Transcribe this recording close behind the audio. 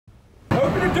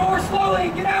the door slowly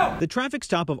and get out. The traffic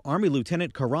stop of Army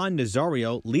Lieutenant Karan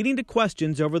Nazario leading to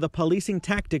questions over the policing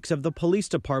tactics of the police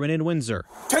department in Windsor.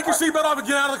 Take your seatbelt off and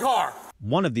get out of the car.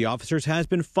 One of the officers has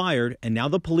been fired, and now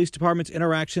the police department's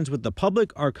interactions with the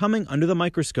public are coming under the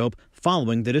microscope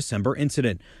following the December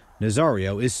incident.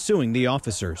 Nazario is suing the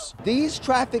officers. These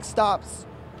traffic stops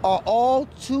are all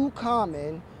too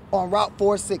common on Route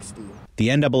 460. The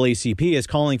NAACP is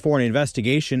calling for an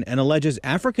investigation and alleges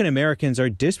African Americans are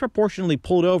disproportionately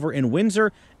pulled over in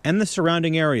Windsor and the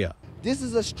surrounding area. This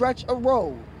is a stretch of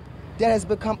road that has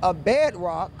become a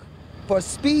bedrock for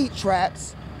speed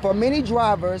traps for many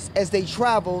drivers as they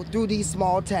travel through these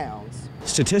small towns.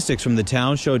 Statistics from the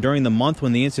town show during the month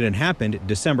when the incident happened,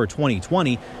 December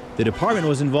 2020, the department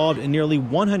was involved in nearly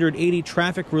 180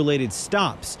 traffic-related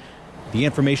stops. The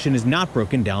information is not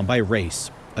broken down by race.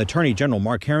 Attorney General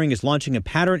Mark Herring is launching a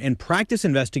pattern and practice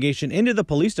investigation into the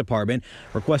police department,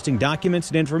 requesting documents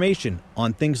and information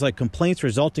on things like complaints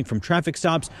resulting from traffic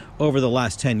stops over the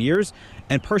last 10 years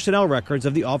and personnel records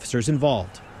of the officers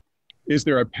involved. Is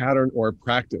there a pattern or a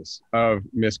practice of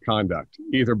misconduct,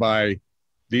 either by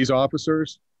these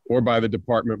officers or by the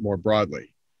department more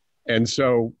broadly? And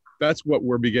so that's what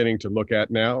we're beginning to look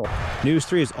at now. News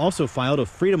 3 has also filed a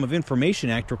Freedom of Information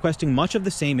Act requesting much of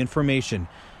the same information.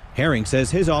 Herring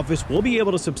says his office will be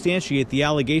able to substantiate the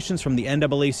allegations from the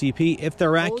NAACP if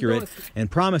they're accurate,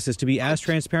 and promises to be as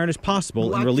transparent as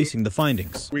possible in releasing the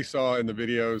findings. We saw in the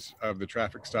videos of the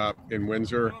traffic stop in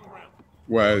Windsor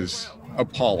was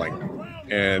appalling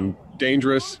and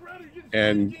dangerous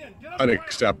and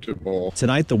unacceptable.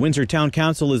 Tonight, the Windsor Town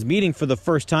Council is meeting for the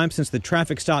first time since the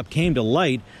traffic stop came to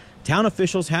light. Town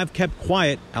officials have kept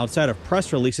quiet outside of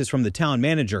press releases from the town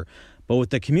manager. But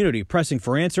with the community pressing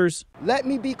for answers. Let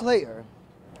me be clear.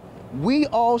 We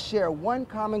all share one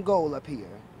common goal up here,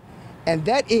 and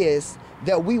that is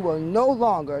that we will no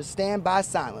longer stand by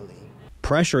silently.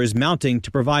 Pressure is mounting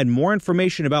to provide more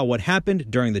information about what happened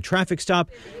during the traffic stop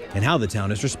and how the town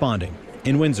is responding.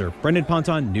 In Windsor, Brendan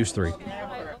Ponton, News 3.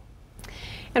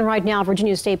 And right now,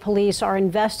 Virginia State Police are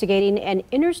investigating an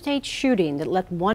interstate shooting that left one